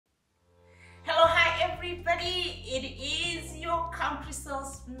everybody, it is your country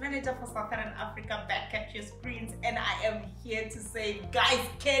sales manager for Southern Africa back at your screens, and I am here to say, guys,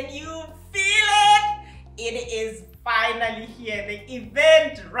 can you feel it? It is finally here. The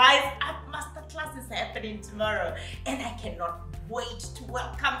event Rise Up Master-Class is happening tomorrow, and I cannot wait to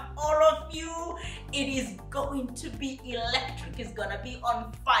welcome all of you. It is going to be electric. It's gonna be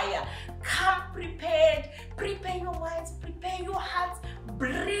on fire. Come prepared. Prepare your minds, prepare your hearts,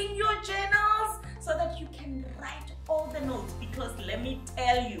 bring your journals so that you can write all the notes, because let me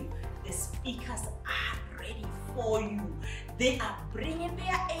tell you, the speakers are ready for you. They are bringing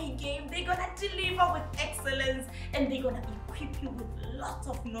their A game. They're gonna deliver with excellence, and they're gonna equip you with lots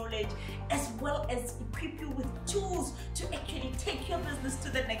of knowledge, as well as equip you with tools to actually take your business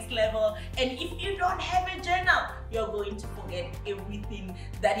to the next level. And if you don't have a journal, you're going to forget everything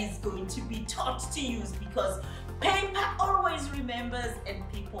that is going to be taught to you, because paper always remembers and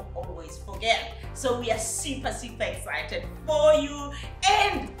people always forget. So we are super excited for you.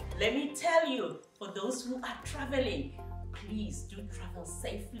 And let me tell you, for those who are traveling, please do travel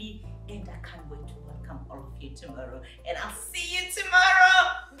safely, and I can't wait to welcome all of you tomorrow. And I'll see you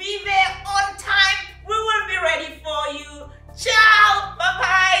tomorrow. Be there on time.